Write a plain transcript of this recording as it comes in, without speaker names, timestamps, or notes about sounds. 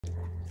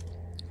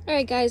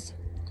Alright guys,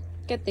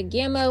 got the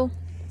Gamo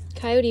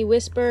Coyote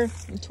Whisper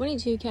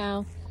 22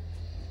 cal,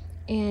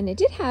 and it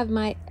did have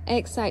my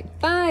Excite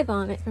 5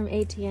 on it from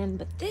ATN,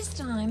 but this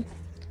time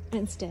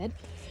instead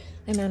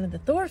I mounted the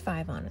THOR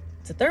 5 on it.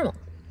 It's a thermal,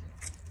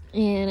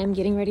 and I'm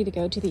getting ready to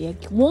go to the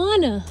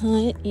iguana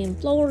hunt in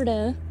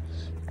Florida.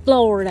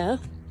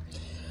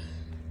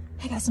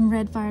 I got some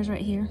red fires right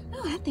here.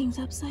 Oh, that thing's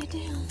upside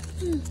down.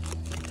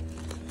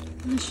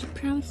 I should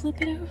probably flip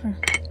it over.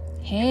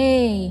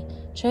 Hey,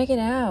 check it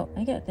out.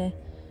 I got the,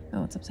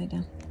 oh, it's upside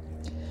down.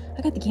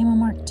 I got the Gamo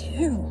Mark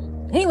II.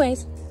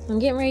 Anyways, I'm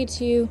getting ready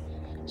to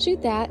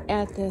shoot that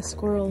at the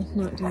squirrel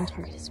not doing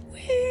target. It's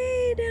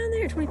way down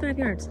there, 25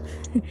 yards.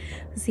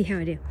 Let's see how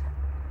I do.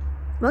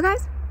 Well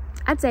guys,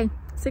 I'd say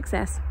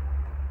success.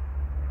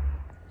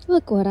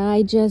 Look what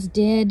I just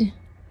did.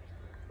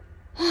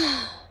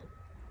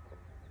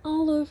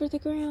 All over the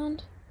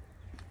ground.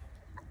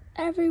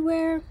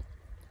 Everywhere.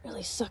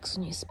 Really sucks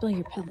when you spill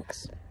your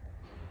pellets.